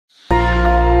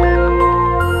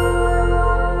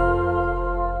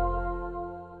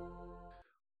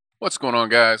What's going on,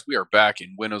 guys? We are back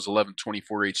in Windows 11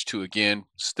 24H2 again.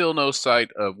 Still no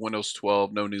sight of Windows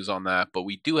 12, no news on that, but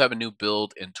we do have a new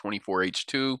build in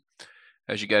 24H2.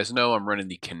 As you guys know, I'm running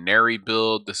the Canary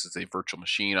build. This is a virtual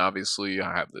machine, obviously.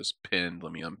 I have this pinned.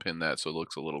 Let me unpin that so it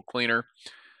looks a little cleaner.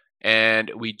 And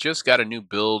we just got a new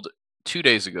build 2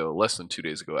 days ago, less than 2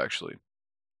 days ago, actually.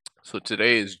 So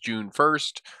today is June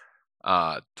 1st,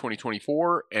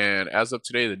 2024, and as of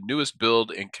today, the newest build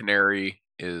in Canary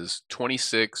is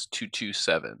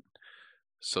 26227.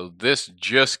 So this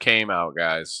just came out,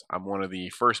 guys. I'm one of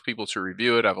the first people to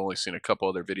review it. I've only seen a couple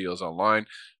other videos online.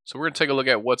 So we're going to take a look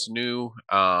at what's new,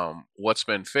 what's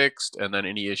been fixed, and then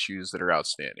any issues that are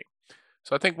outstanding.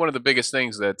 So I think one of the biggest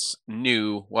things that's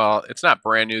new, well, it's not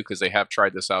brand new because they have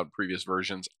tried this out in previous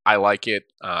versions. I like it.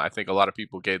 I think a lot of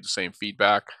people gave the same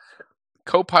feedback.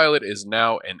 Copilot is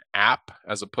now an app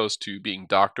as opposed to being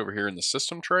docked over here in the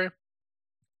system tray.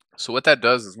 So what that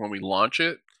does is when we launch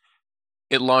it,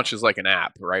 it launches like an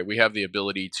app, right? We have the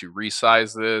ability to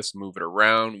resize this, move it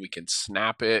around, we can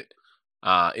snap it.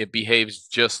 It behaves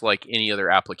just like any other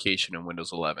application in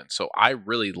Windows 11. So I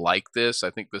really like this.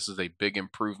 I think this is a big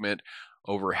improvement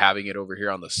over having it over here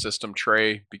on the system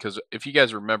tray, because if you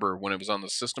guys remember when it was on the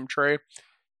system tray,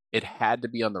 it had to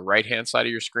be on the right hand side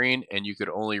of your screen and you could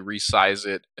only resize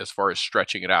it as far as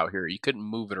stretching it out here. You couldn't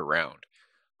move it around.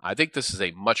 I think this is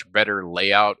a much better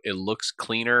layout. It looks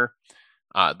cleaner.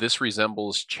 This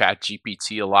resembles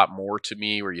ChatGPT a lot more to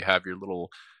me, where you have your little,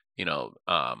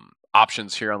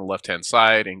 options here on the left-hand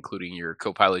side, including your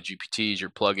Copilot GPTs,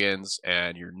 your plugins,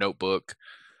 and your notebook.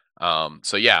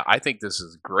 So yeah, I think this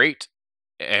is great.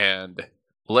 And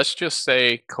let's just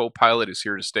say Copilot is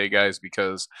here to stay, guys,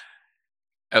 because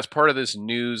as part of this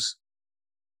news,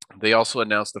 they also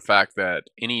announced the fact that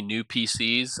any new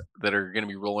PCs that are going to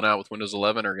be rolling out with Windows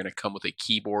 11 are going to come with a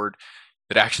keyboard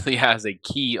that actually has a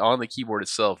key on the keyboard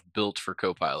itself built for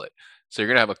Copilot. So you're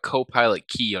going to have a Copilot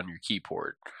key on your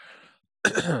keyboard.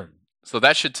 So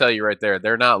that should tell you right there,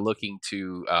 they're not looking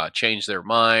to change their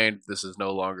mind. This is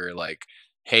no longer like,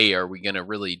 hey, are we going to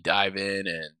really dive in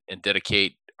and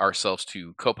dedicate ourselves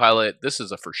to Copilot? This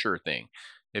is a for sure thing.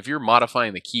 If you're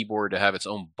modifying the keyboard to have its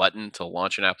own button to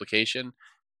launch an application,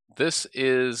 this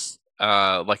is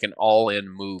like an all-in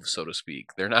move, so to speak.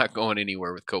 They're not going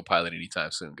anywhere with Copilot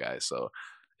anytime soon, guys. So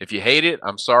if you hate it,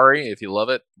 I'm sorry. If you love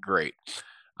it, great.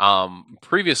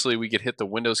 Previously, we could hit the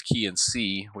Windows key and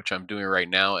C, which I'm doing right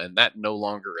now, and that no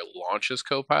longer launches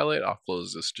Copilot. I'll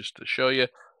close this just to show you.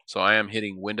 So I am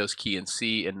hitting Windows key and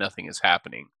C, and nothing is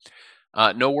happening.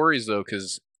 No worries, though,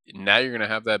 because now you're going to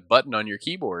have that button on your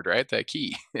keyboard, right? That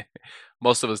key.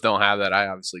 Most of us don't have that. I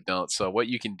obviously don't. So what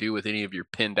you can do with any of your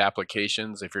pinned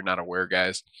applications, if you're not aware,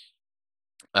 guys,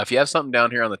 if you have something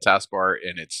down here on the taskbar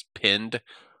and it's pinned,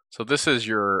 so this is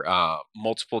your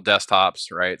multiple desktops,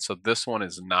 right? So this one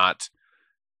is not,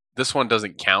 this one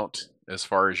doesn't count as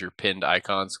far as your pinned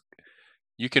icons.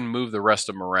 You can move the rest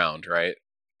of them around, right,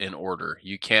 in order.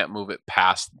 You can't move it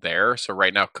past there. So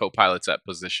right now, Copilot's at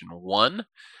position 1.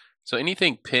 So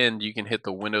anything pinned, you can hit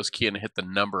the Windows key and hit the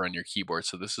number on your keyboard.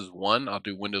 So this is 1. I'll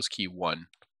do Windows key 1.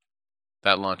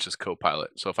 That launches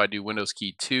Copilot. So if I do Windows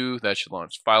key 2, that should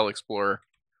launch File Explorer.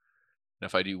 And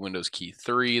if I do Windows key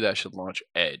 3, that should launch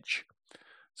Edge.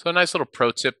 So a nice little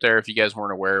pro tip there if you guys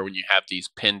weren't aware, when you have these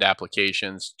pinned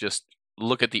applications, just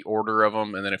look at the order of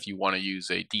them, and then if you want to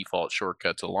use a default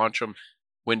shortcut to launch them,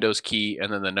 Windows key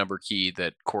and then the number key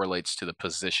that correlates to the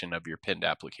position of your pinned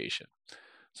application.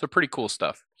 So pretty cool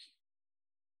stuff.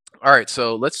 All right,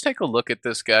 so let's take a look at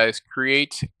this, guys.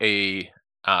 Create a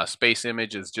space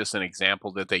image is just an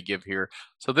example that they give here.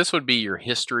 So this would be your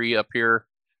history up here,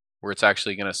 where it's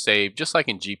actually going to save, just like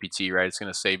in GPT, right? It's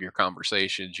going to save your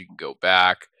conversations. You can go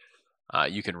back.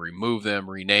 You can remove them,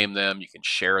 rename them. You can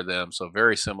share them. So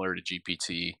very similar to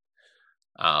GPT.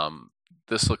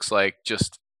 This looks like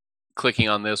just clicking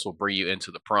on this will bring you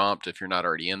into the prompt if you're not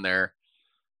already in there.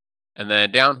 And then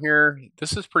down here,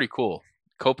 this is pretty cool.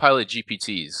 Copilot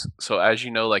GPTs. So as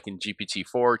you know, like in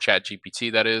GPT-4,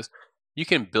 ChatGPT that is, you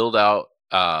can build out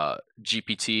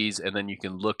GPTs and then you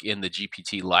can look in the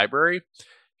GPT library.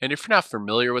 And if you're not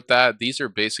familiar with that, these are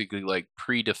basically like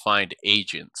predefined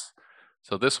agents.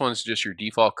 So this one's just your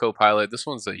default Copilot. This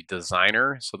one's a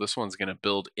designer. So this one's going to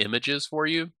build images for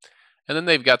you. And then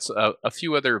they've got a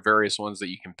few other various ones that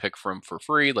you can pick from for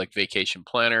free, like Vacation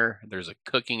Planner. There's a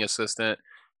cooking assistant,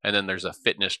 and then there's a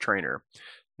fitness trainer.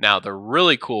 Now, the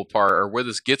really cool part, or where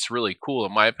this gets really cool,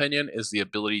 in my opinion, is the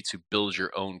ability to build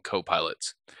your own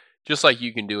Copilots, just like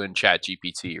you can do in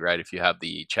ChatGPT, right? If you have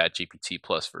the ChatGPT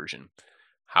Plus version.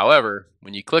 However,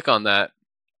 when you click on that,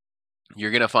 you're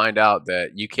going to find out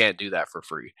that you can't do that for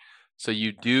free. So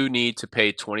you do need to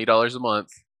pay $20 a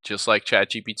month, just like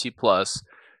ChatGPT Plus,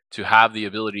 to have the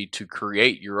ability to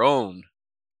create your own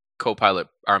Copilot,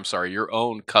 or I'm sorry, your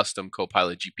own custom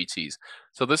Copilot GPTs.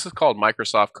 So this is called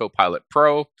Microsoft Copilot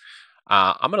Pro.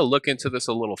 I'm going to look into this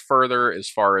a little further as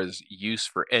far as use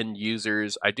for end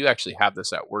users. I do actually have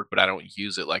this at work, but I don't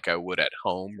use it like I would at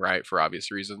home, right? For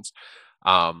obvious reasons.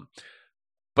 Um,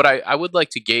 but I would like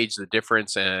to gauge the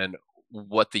difference and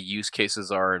what the use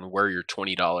cases are and where your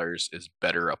 $20 is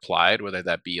better applied, whether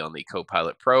that be on the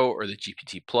Copilot Pro or the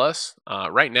GPT Plus.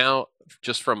 Right now,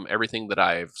 just from everything that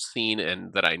I've seen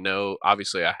and that I know,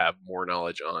 obviously I have more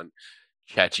knowledge on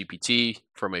ChatGPT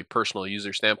from a personal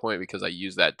user standpoint because I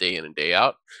use that day in and day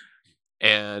out.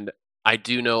 And I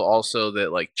do know also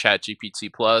that like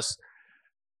ChatGPT Plus,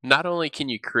 not only can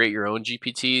you create your own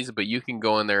GPTs, but you can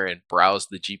go in there and browse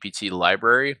the GPT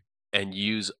library and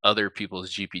use other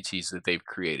people's GPTs that they've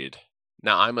created.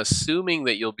 Now, I'm assuming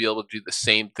that you'll be able to do the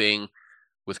same thing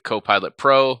with Copilot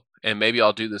Pro, and maybe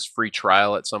I'll do this free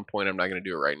trial at some point. I'm not going to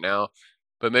do it right now,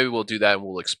 but maybe we'll do that and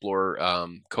we'll explore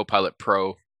Copilot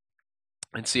Pro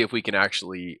and see if we can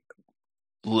actually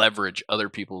leverage other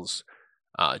people's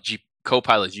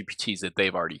Copilot GPTs that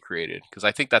they've already created, because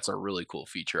I think that's a really cool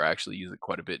feature. I actually use it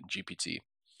quite a bit in GPT.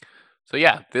 So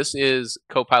yeah, this is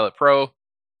Copilot Pro,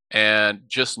 and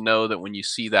just know that when you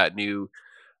see that new,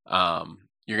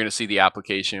 you're going to see the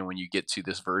application when you get to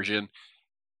this version.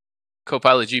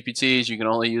 Copilot GPTs, you can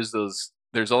only use those.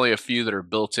 There's only a few that are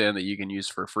built in that you can use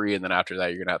for free, and then after that,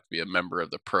 you're going to have to be a member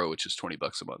of the Pro, which is $20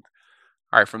 a month.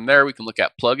 All right, from there we can look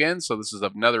at plugins. So this is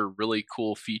another really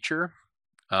cool feature.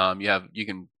 You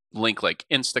can link like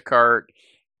Instacart,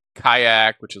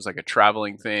 Kayak, which is like a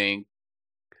traveling thing.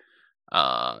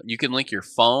 You can link your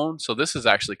phone. So this is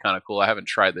actually kind of cool. I haven't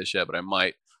tried this yet, but I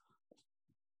might.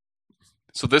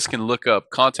 So this can look up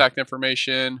contact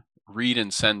information, read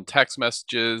and send text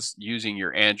messages using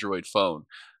your Android phone.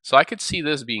 So I could see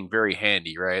this being very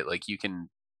handy, right? Like you can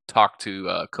talk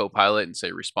to Copilot and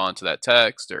say respond to that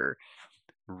text or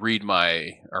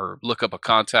or look up a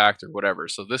contact or whatever.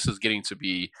 So this is getting to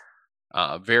be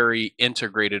very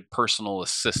integrated personal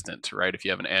assistant, right? If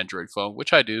you have an Android phone,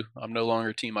 which I do, I'm no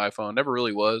longer team iPhone. Never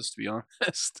really was, to be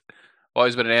honest.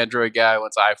 Always been an Android guy.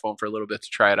 Went to iPhone for a little bit to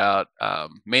try it out,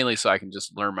 mainly so I can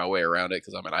just learn my way around it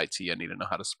because I'm in IT. I need to know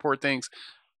how to support things.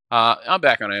 I'm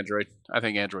back on Android. I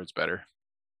think Android's better,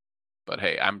 but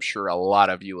hey, I'm sure a lot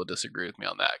of you will disagree with me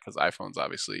on that because iPhone's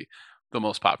obviously the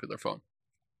most popular phone.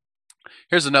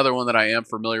 Here's another one that I am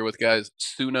familiar with, guys.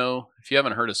 Suno. If you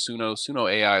haven't heard of Suno, Suno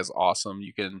AI is awesome.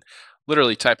 You can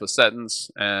literally type a sentence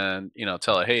and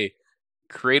tell it, hey,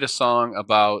 create a song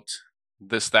about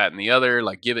this, that, and the other.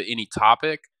 Like give it any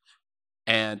topic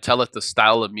and tell it the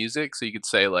style of music. So you could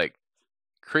say like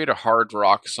create a hard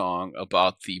rock song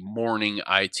about the morning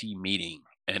IT meeting,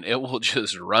 and it will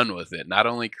just run with it. Not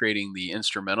only creating the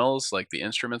instrumentals, like the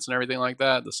instruments and everything like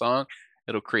that, the song,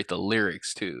 it'll create the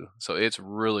lyrics too. So it's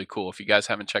really cool. If you guys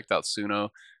haven't checked out Suno,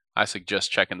 I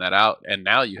suggest checking that out. And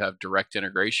now you have direct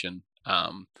integration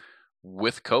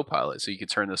with Copilot. So you can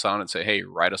turn this on and say, hey,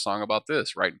 write a song about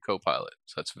this, write in Copilot.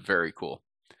 So that's very cool.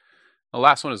 The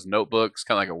last one is notebooks,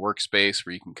 kind of like a workspace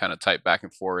where you can kind of type back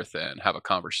and forth and have a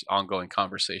ongoing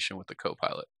conversation with the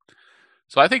Copilot.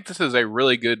 So I think this is a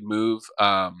really good move.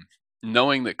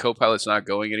 Knowing that Copilot's not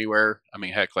going anywhere. I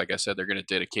mean, heck, like I said, they're going to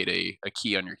dedicate a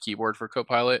key on your keyboard for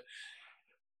Copilot.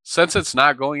 Since it's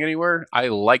not going anywhere, I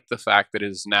like the fact that it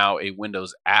is now a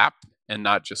Windows app and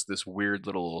not just this weird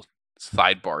little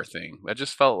sidebar thing. That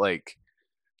just felt like,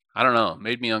 I don't know,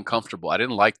 made me uncomfortable. I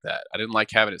didn't like that. I didn't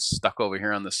like having it stuck over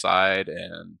here on the side,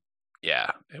 and yeah,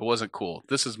 it wasn't cool.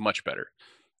 This is much better.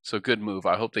 So good move.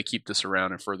 I hope they keep this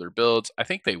around in further builds. I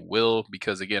think they will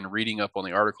because again, reading up on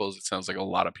the articles, it sounds like a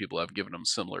lot of people have given them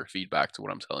similar feedback to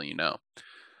what I'm telling you now.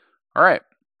 All right.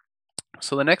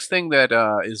 So the next thing that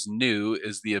is new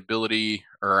is the ability,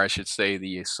 or I should say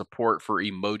the support for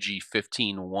emoji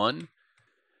 15.1.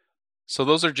 So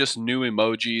those are just new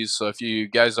emojis. So if you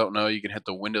guys don't know, you can hit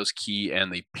the Windows key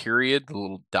and the period, the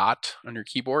little dot on your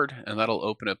keyboard, and that'll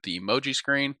open up the emoji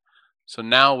screen. So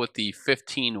now with the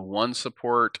 15.1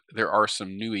 support, there are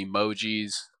some new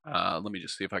emojis. Let me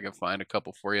just see if I can find a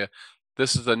couple for you.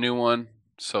 This is a new one.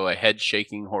 So a head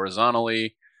shaking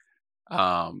horizontally.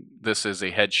 This is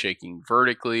a head shaking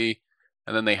vertically.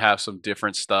 And then they have some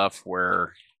different stuff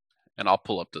where, and I'll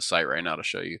pull up the site right now to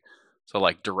show you. So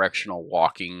like directional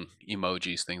walking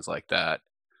emojis, things like that.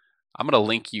 I'm going to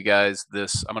link you guys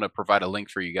this. I'm going to provide a link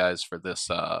for you guys for this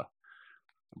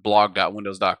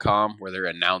blog.windows.com where they're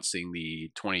announcing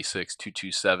the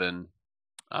 26227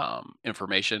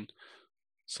 information.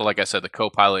 So like I said, the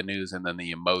Copilot news and then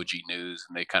the emoji news,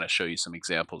 and they kind of show you some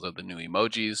examples of the new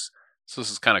emojis. So this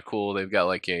is kind of cool. They've got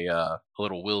like a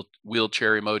little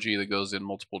wheelchair emoji that goes in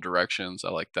multiple directions. I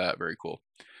like that. Very cool.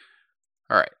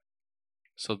 All right.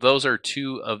 So those are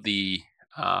two of the,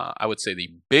 I would say, the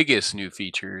biggest new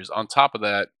features. On top of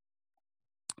that,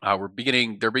 they're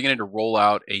beginning to roll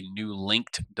out a new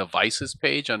linked devices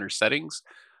page under settings.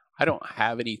 I don't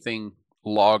have anything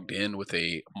logged in with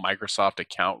a Microsoft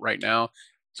account right now,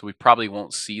 so we probably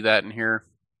won't see that in here.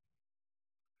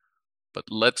 But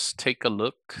let's take a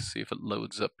look, see if it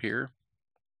loads up here.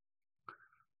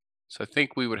 So I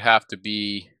think we would have to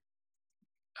be,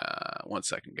 1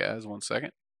 second, guys, 1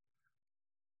 second.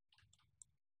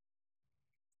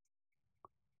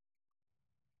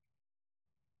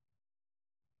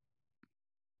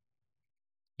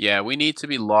 Yeah, we need to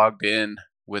be logged in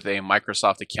with a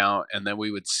Microsoft account, and then we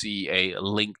would see a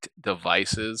linked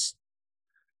devices.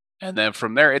 And then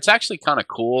from there, it's actually kind of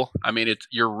cool. I mean,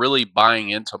 you're really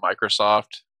buying into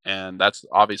Microsoft, and that's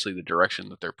obviously the direction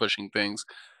that they're pushing things.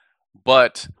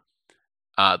 But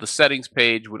the settings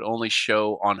page would only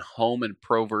show on home and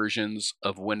pro versions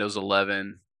of Windows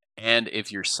 11, and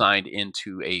if you're signed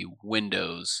into if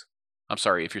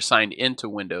you're signed into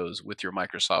Windows with your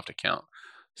Microsoft account.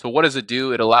 So what does it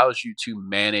do? It allows you to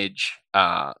manage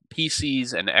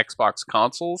PCs and Xbox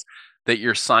consoles that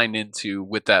you're signed into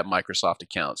with that Microsoft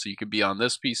account. So you could be on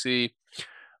this PC,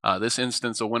 this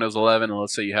instance of Windows 11, and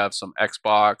let's say you have some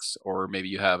Xbox, or maybe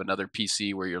you have another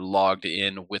PC where you're logged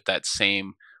in with that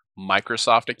same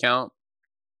Microsoft account.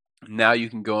 Now you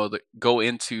can go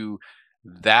into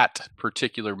that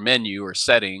particular menu or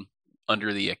setting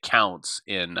under the accounts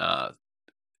in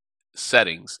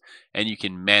settings, and you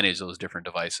can manage those different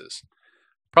devices.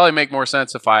 Probably make more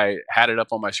sense if I had it up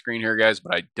on my screen here, guys,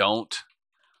 but I don't.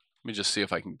 Let me just see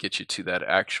if I can get you to that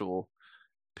actual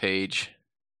page.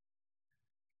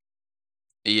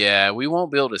 Yeah, we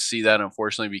won't be able to see that,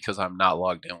 unfortunately, because I'm not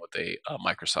logged in with a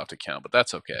Microsoft account, but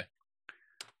that's okay.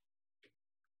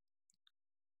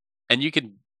 And you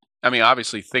can, I mean,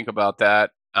 obviously think about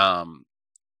that.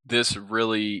 This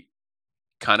really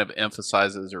kind of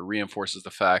emphasizes or reinforces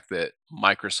the fact that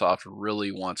Microsoft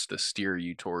really wants to steer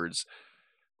you towards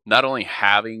not only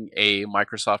having a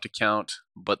Microsoft account,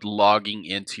 but logging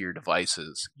into your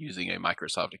devices using a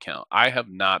Microsoft account. I have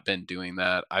not been doing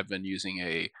that. I've been using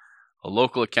a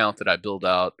local account that I build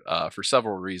out for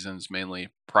several reasons, mainly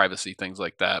privacy, things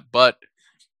like that. But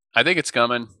I think it's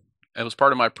coming. It was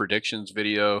part of my predictions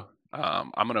video.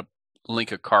 I'm going to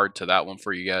link a card to that one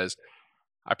for you guys.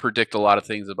 I predict a lot of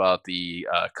things about the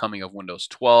coming of Windows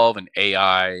 12 and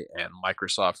AI and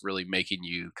Microsoft really making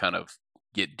you kind of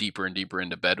get deeper and deeper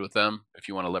into bed with them if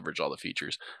you want to leverage all the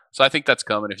features. So I think that's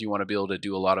coming if you want to be able to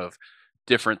do a lot of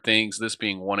different things. This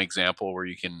being one example where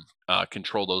you can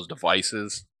control those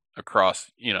devices across,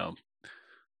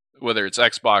 whether it's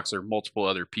Xbox or multiple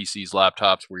other PCs,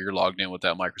 laptops where you're logged in with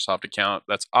that Microsoft account.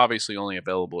 That's obviously only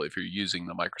available if you're using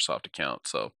the Microsoft account.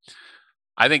 So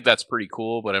I think that's pretty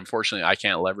cool, but unfortunately, I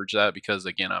can't leverage that because,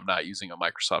 again, I'm not using a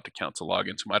Microsoft account to log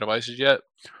into my devices yet.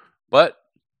 But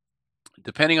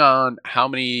depending on how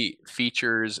many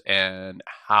features and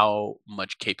how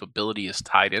much capability is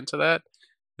tied into that,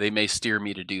 they may steer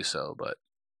me to do so, but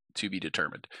to be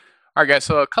determined. All right, guys,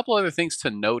 so a couple other things to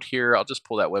note here. I'll just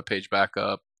pull that webpage back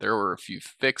up. There were a few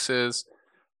fixes.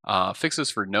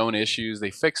 Fixes for known issues.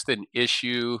 They fixed an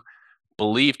issue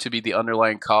believed to be the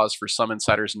underlying cause for some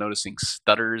insiders noticing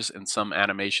stutters in some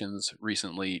animations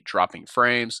recently dropping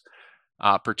frames,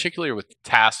 particularly with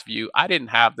task view. I didn't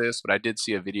have this, but I did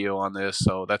see a video on this,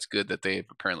 so that's good that they've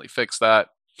apparently fixed that.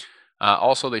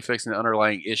 Also, they fixed an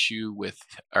underlying issue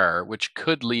which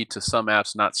could lead to some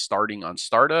apps not starting on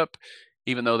startup,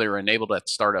 even though they were enabled at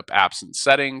startup apps and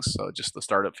settings. So just the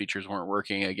startup features weren't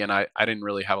working. Again, I didn't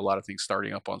really have a lot of things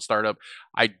starting up on startup.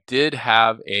 I did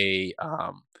have a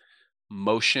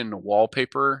motion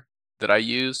wallpaper that I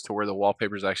use to where the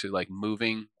wallpaper is actually like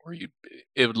moving, or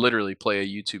it would literally play a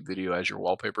YouTube video as your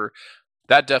wallpaper.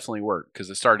 That definitely worked because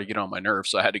it started to get on my nerves,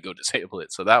 so I had to go disable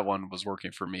it. So that one was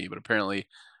working for me, but apparently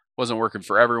wasn't working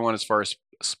for everyone as far as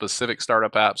specific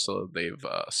startup apps. So they've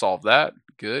solved that.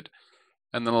 Good.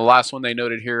 And then the last one they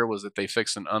noted here was that they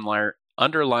fixed an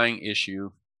underlying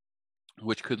issue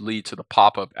which could lead to the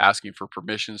pop-up asking for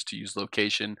permissions to use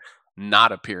location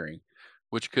not appearing,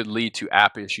 which could lead to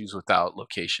app issues without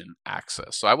location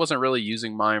access. So I wasn't really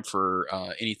using mine for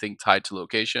anything tied to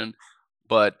location,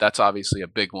 but that's obviously a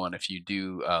big one. If you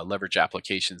do leverage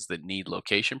applications that need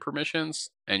location permissions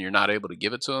and you're not able to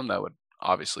give it to them, that would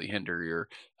obviously hinder your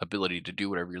ability to do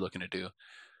whatever you're looking to do.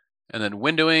 And then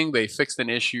windowing, they fixed an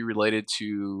issue related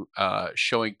to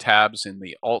showing tabs in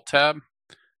the Alt tab,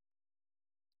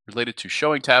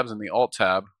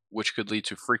 which could lead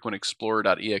to frequent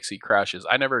Explorer.exe crashes.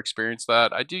 I never experienced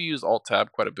that. I do use Alt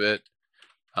tab quite a bit.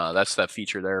 That's that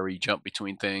feature there where you jump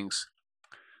between things.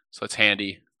 So that's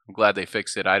handy. I'm glad they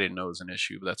fixed it. I didn't know it was an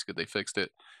issue, but that's good they fixed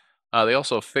it. They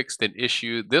also fixed an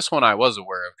issue. This one I was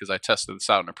aware of because I tested this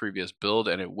out in a previous build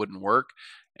and it wouldn't work.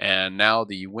 And now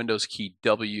the Windows key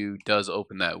W does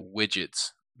open that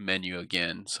widgets menu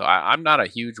again. So I'm not a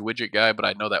huge widget guy, but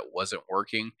I know that wasn't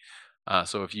working.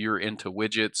 So if you're into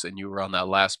widgets and you were on that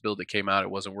last build that came out,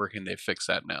 it wasn't working. They fixed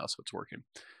that now, so it's working.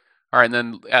 All right, and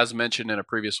then as mentioned in a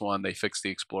previous one, they fixed the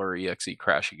Explorer EXE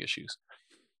crashing issues.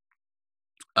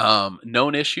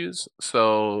 Known issues.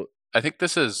 So I think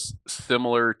this is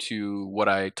similar to what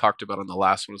I talked about on the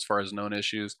last one as far as known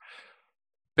issues.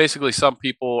 Basically, some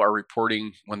people are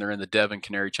reporting when they're in the dev and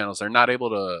canary channels, they're not able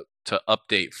to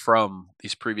update from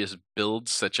these previous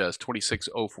builds, such as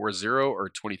 26040 or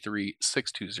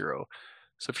 23620.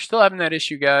 So if you're still having that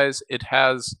issue, guys, it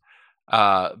has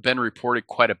been reported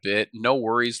quite a bit. No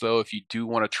worries though, if you do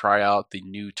want to try out the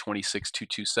new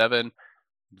 26227.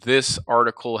 This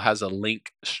article has a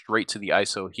link straight to the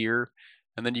ISO here.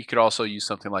 And then you could also use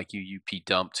something like UUP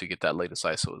dump to get that latest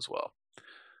ISO as well.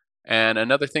 And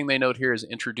another thing they note here is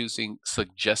introducing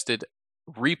suggested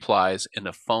replies in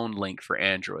a phone link for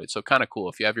Android. So kind of cool.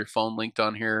 If you have your phone linked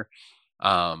on here,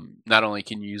 not only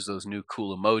can you use those new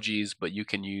cool emojis, but you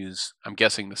can use, I'm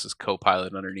guessing this is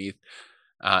Copilot underneath.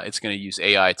 It's going to use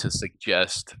AI to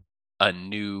suggest a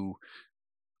new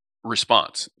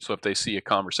response. So if they see a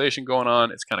conversation going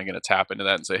on, it's kind of going to tap into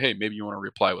that and say, hey, maybe you want to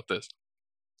reply with this.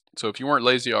 So if you weren't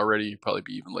lazy already, you'd probably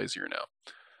be even lazier now.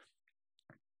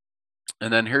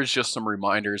 And then here's just some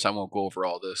reminders. I won't go over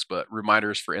all this, but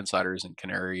reminders for insiders and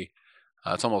Canary.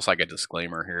 It's almost like a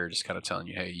disclaimer here, just kind of telling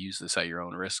you, hey, use this at your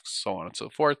own risk, so on and so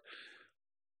forth.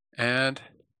 And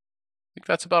I think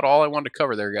that's about all I wanted to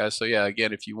cover there, guys. So yeah,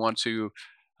 again, if you want to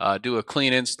do a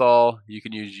clean install, you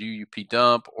can use UUP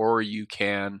dump, or you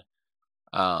can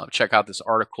check out this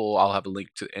article. I'll have a link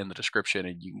in the description,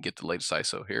 and you can get the latest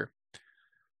ISO here.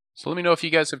 So let me know if you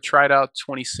guys have tried out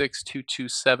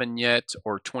 26227 yet,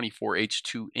 or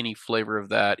 24H2, any flavor of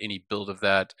that, any build of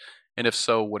that. And if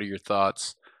so, what are your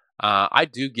thoughts? I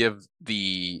do give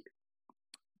the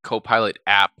Copilot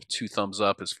app 2 thumbs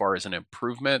up as far as an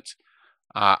improvement.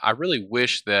 I really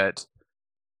wish that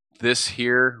this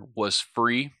here was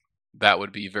free. That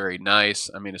would be very nice.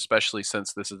 I mean, especially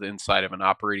since this is inside of an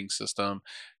operating system.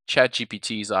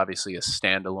 ChatGPT is obviously a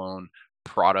standalone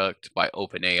product by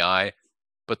OpenAI,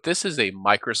 but this is a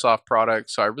Microsoft product.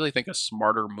 So I really think a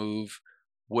smarter move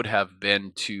would have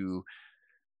been to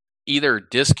either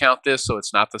discount this so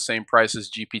it's not the same price as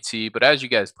GPT, but as you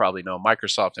guys probably know,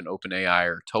 Microsoft and OpenAI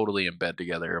are totally in bed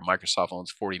together. Microsoft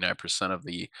owns 49% of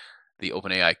the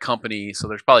OpenAI company, so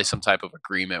there's probably some type of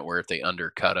agreement where if they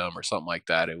undercut them or something like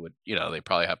that, it would, they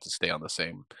probably have to stay on the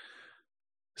same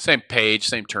page,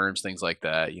 same terms, things like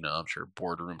that. I'm sure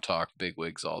boardroom talk,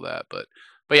 bigwigs, all that. But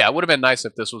yeah, it would have been nice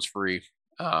if this was free,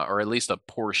 or at least a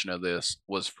portion of this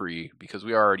was free, because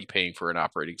we are already paying for an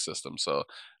operating system. So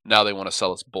now they want to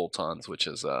sell us bolt-ons, which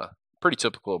is pretty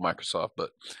typical of Microsoft. But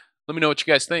let me know what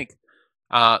you guys think.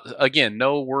 Again,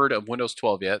 no word of Windows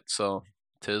 12 yet, so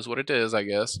tis what it is, I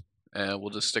guess. And we'll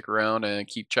just stick around and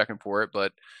keep checking for it.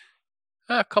 But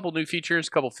a couple new features,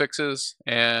 a couple fixes,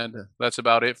 and that's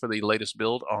about it for the latest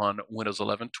build on Windows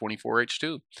 11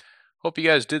 24H2. Hope you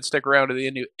guys did stick around to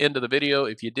the end of the video.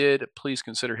 If you did, please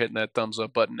consider hitting that thumbs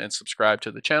up button and subscribe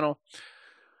to the channel.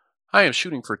 I am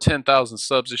shooting for 10,000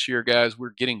 subs this year, guys. We're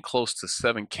getting close to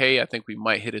 7K. I think we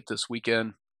might hit it this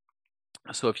weekend.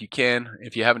 So if you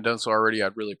haven't done so already,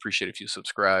 I'd really appreciate if you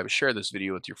subscribe. Share this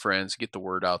video with your friends. Get the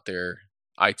word out there.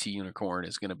 IT Unicorn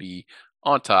is going to be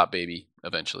on top, baby,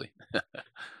 eventually. All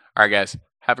right, guys.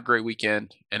 Have a great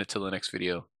weekend. And until the next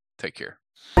video, take care.